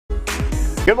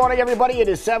Good morning, everybody. It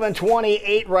is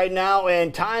 7:28 right now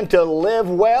and time to live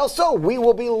well. So we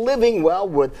will be living well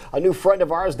with a new friend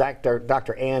of ours,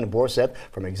 Dr. Ann Borseth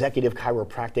from Executive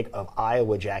Chiropractic of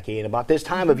Iowa, Jackie. And about this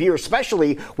time of year,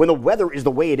 especially when the weather is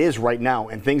the way it is right now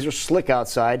and things are slick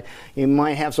outside, you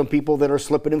might have some people that are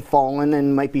slipping and falling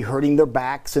and might be hurting their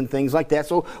backs and things like that.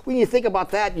 So when you think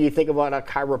about that, you think about a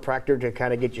chiropractor to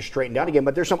kind of get you straightened out again.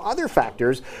 But there's some other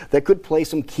factors that could play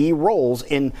some key roles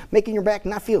in making your back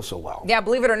not feel so well. Yeah,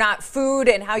 believe it or not, food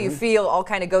and how you feel all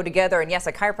kind of go together. And yes,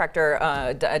 a chiropractor,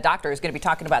 a doctor is going to be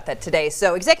talking about that today.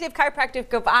 So Executive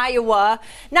Chiropractic of Iowa,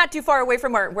 not too far away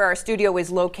from where our studio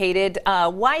is located.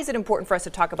 Why is it important for us to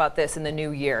talk about this in the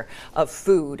new year of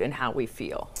food and how we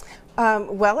feel?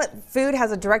 Food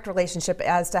has a direct relationship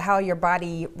as to how your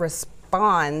body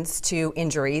responds to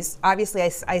injuries. Obviously,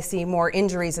 I see more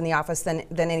injuries in the office than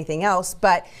anything else,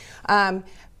 but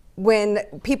when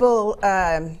people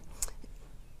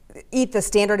eat the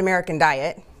standard American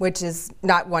diet, which is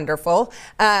not wonderful,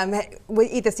 we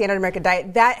eat the standard American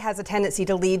diet, that has a tendency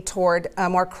to lead toward a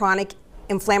more chronic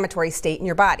inflammatory state in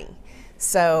your body.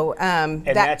 So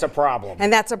that's a problem.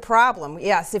 And that's a problem,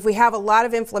 yes. If we have a lot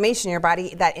of inflammation in your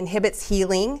body, that inhibits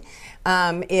healing.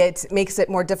 It makes it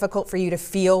more difficult for you to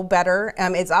feel better.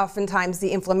 It's oftentimes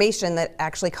the inflammation that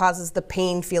actually causes the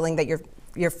pain feeling that you're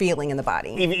feeling in the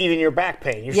body. Even your back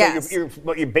pain. Yes.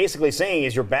 What you're basically saying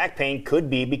is your back pain could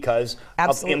be because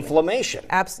of inflammation.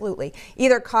 Absolutely.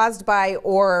 Either caused by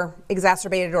or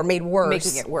exacerbated or made worse.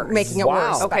 Making it worse. Making it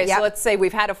worse. Okay, so let's say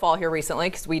we've had a fall here recently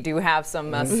because we do have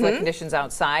some slick conditions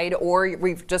outside, or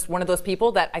we've just one of those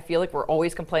people that I feel like we're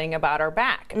always complaining about our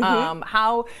back.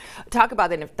 Talk about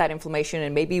that inflammation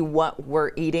and maybe what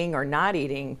we're eating or not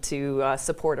eating to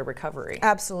support a recovery.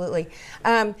 Absolutely.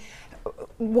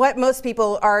 What most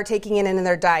people are taking in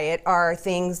their diet are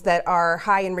things that are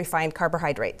high in refined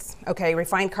carbohydrates. Okay,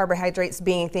 refined carbohydrates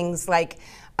being things like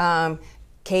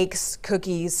cakes,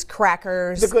 cookies,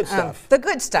 crackers. The good stuff. The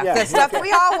good stuff. Yeah. The stuff that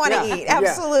we all want to eat.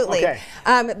 Absolutely. Yeah.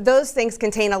 Okay. Those things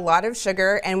contain a lot of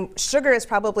sugar, and sugar is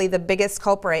probably the biggest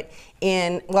culprit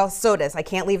in, well, sodas. I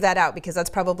can't leave that out because that's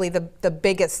probably the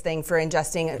biggest thing for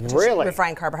ingesting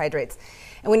refined carbohydrates.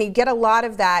 And when you get a lot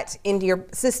of that into your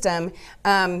system,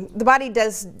 the body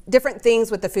does different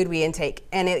things with the food we intake,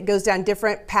 and it goes down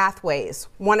different pathways.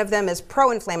 One of them is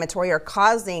pro-inflammatory or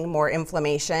causing more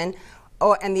inflammation,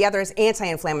 and the other is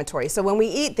anti-inflammatory. So when we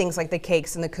eat things like the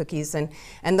cakes and the cookies and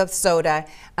the soda,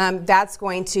 that's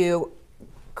going to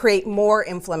create more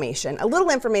inflammation. A little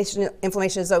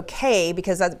inflammation is okay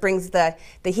because that brings the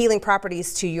healing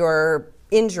properties to your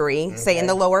injury, say in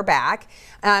the lower back,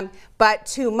 but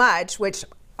too much, which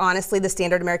honestly the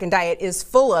standard American diet is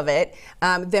full of it,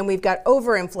 then we've got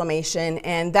overinflammation,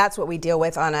 and that's what we deal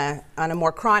with on a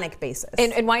more chronic basis.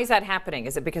 And why is that happening?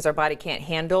 Is it because our body can't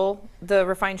handle the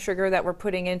refined sugar that we're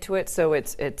putting into it, so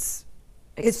it's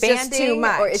expanding, just too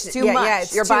much. Or it's too much? Yeah,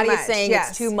 it's your too body much. is saying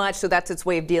it's too much, so that's its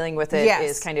way of dealing with it.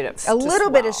 Is kind of a little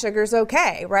bit of sugar is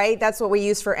okay, right? That's what we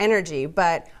use for energy,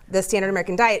 but the standard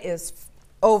American diet is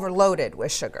overloaded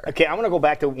with sugar. Okay, I want to go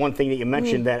back to one thing that you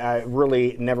mentioned that I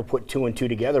really never put two and two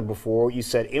together before. You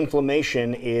said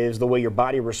inflammation is the way your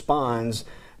body responds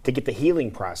to get the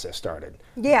healing process started.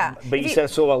 Yeah. But you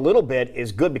said so a little bit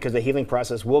is good because the healing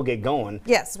process will get going.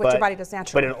 Yes, what your body does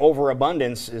naturally. But an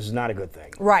overabundance is not a good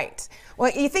thing. Right.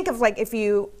 Well, you think of like if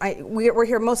we're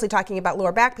here mostly talking about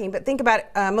lower back pain, but think about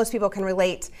most people can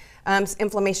relate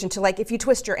inflammation to like if you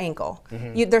twist your ankle,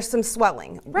 there's some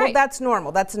swelling. Right. Well, that's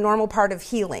normal. That's a normal part of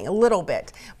healing, a little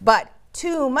bit. But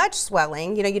too much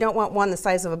swelling, you don't want one the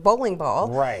size of a bowling ball.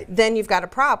 Right. Then you've got a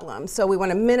problem. So we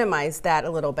want to minimize that a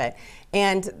little bit.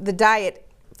 And the diet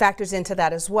factors into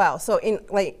that as well. So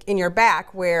in your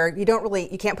back where you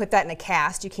can't put that in a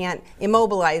cast, you can't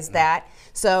immobilize that.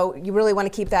 So you really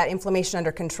want to keep that inflammation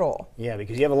under control. Yeah,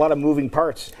 because you have a lot of moving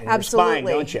parts in your spine,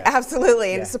 don't you?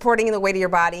 Absolutely, and supporting the weight of your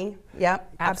body.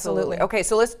 Yep, absolutely. Okay,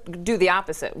 so let's do the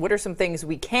opposite. What are some things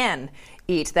we can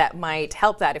eat that might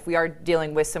help that if we are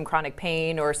dealing with some chronic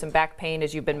pain or some back pain,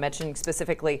 as you've been mentioning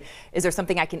specifically? Is there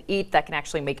something I can eat that can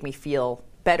actually make me feel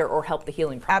better or help the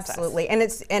healing process? Absolutely, and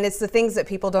it's the things that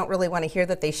people don't really want to hear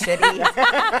that they should eat. All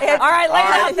right, lay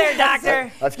it out there,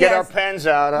 doctor. Let's get our pens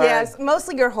out. Yes,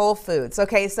 mostly your whole foods.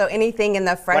 Okay, so anything in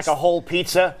the fresh, like a whole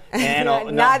pizza,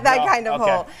 and not that kind of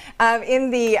whole. In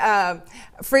the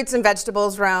fruits and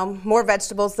vegetables realm, more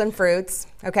vegetables than fruits.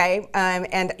 Okay,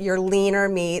 and your leaner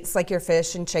meats like your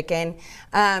fish and chicken,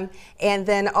 and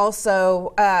then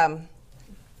also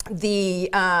the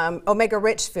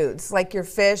omega-rich foods, like your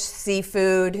fish,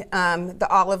 seafood, the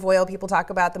olive oil people talk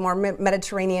about, the more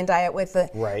Mediterranean diet with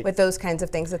with those kinds of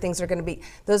things. The things are going to be,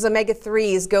 those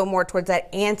omega-3s go more towards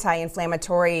that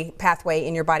anti-inflammatory pathway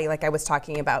in your body, like I was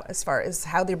talking about, as far as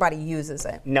how your body uses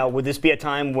it. Now, would this be a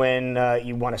time when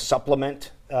you want to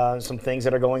supplement some things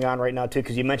that are going on right now too?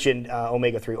 Because you mentioned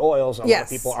omega-3 oils. A lot of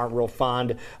people aren't real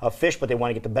fond of fish, but they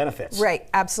want to get the benefits. Right,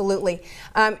 absolutely.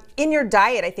 In your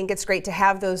diet, I think it's great to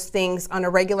have those things on a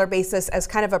regular basis as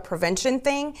kind of a prevention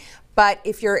thing. But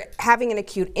if you're having an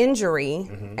acute injury,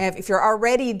 if you're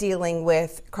already dealing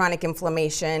with chronic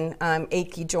inflammation,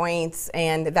 achy joints,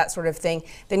 and that sort of thing,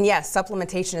 then yes,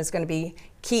 supplementation is going to be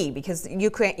key, because you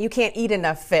can't eat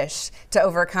enough fish to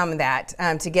overcome that,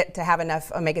 to have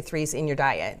enough omega-3s in your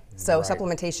diet. So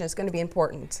supplementation is going to be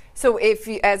important. So if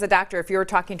you, as a doctor, if you were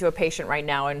talking to a patient right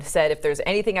now and said, if there's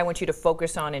anything I want you to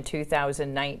focus on in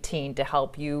 2019 to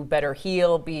help you better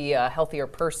heal, be a healthier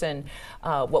person,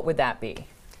 what would that be?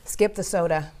 Skip the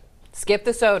soda. Skip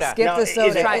the soda. Skip the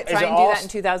soda. Try and do that in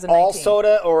 2019. All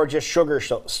soda or just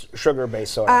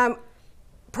sugar-based soda?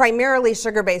 Primarily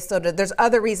sugar-based soda. There's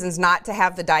other reasons not to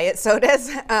have the diet sodas,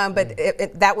 but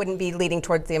that wouldn't be leading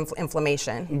towards the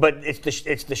inflammation. But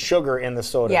it's the sugar in the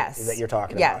soda that you're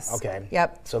talking about. Okay.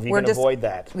 Yep. So if you can avoid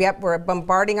that. Yep. We're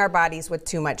bombarding our bodies with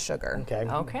too much sugar. Okay.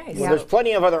 Okay. Well, there's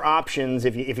plenty of other options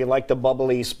if you like the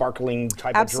bubbly, sparkling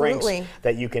type of drinks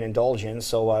that you can indulge in.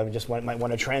 So I just might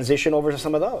want to transition over to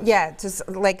some of those. Yeah. Just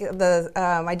like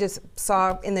I just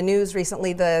saw in the news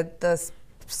recently the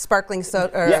sparkling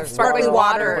soda, sparkling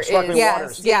water.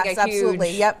 Yes,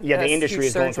 absolutely. Yep. Yeah, the industry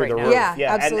is going through the roof. Yeah,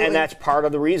 absolutely. And that's part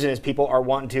of the reason is people are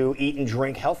wanting to eat and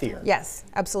drink healthier. Yes,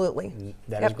 absolutely.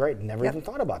 That is great. Never even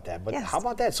thought about that. But how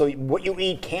about that? So what you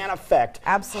eat can affect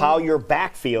how your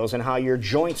back feels and how your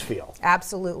joints feel.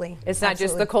 Absolutely. It's not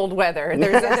just the cold weather.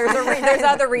 There's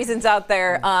other reasons out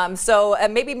there. So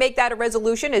maybe make that a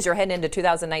resolution as you're heading into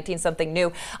 2019, something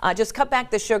new. Just cut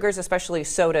back the sugars, especially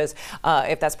sodas,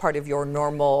 if that's part of your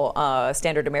normal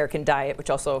standard American diet,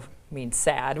 which also means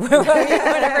sad.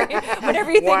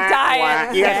 whenever you think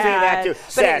diet, you gotta say that too.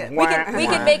 Sad. We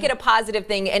can make it a positive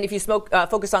thing, and if you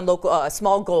focus on local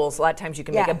small goals, a lot of times you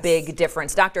can make a big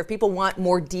difference. Doctor, if people want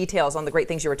more details on the great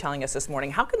things you were telling us this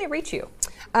morning, how can they reach you?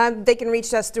 They can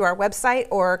reach us through our website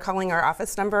or calling our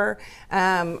office number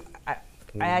at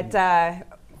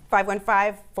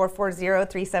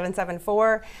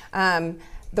 515-440-3774.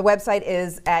 The website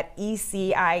is at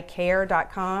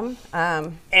ecicare.com.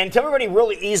 And tell everybody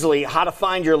really easily how to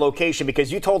find your location,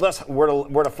 because you told us where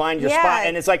to find your spot,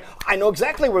 and it's like, I know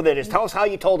exactly where that is. Tell us how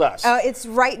you told us. It's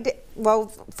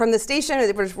from the station,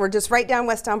 we're just right down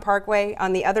Westtown Parkway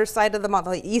on the other side of the mall,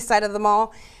 the east side of the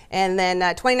mall. And then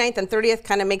 29th and 30th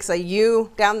kind of makes a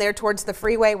U down there towards the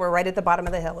freeway. We're right at the bottom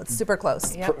of the hill. It's super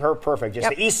close. Perfect. Just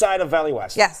the east side of Valley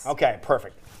West. Yes. Okay,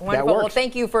 perfect. Wonderful. Well,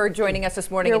 thank you for joining us this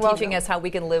morning and teaching welcome. us how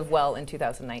we can live well in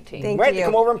 2019. Thank Great you. to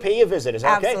come over and pay you a visit. Is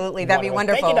that okay? Absolutely. That'd be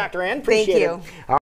wonderful. Thank you, Dr. Ann. Appreciate it. Thank you.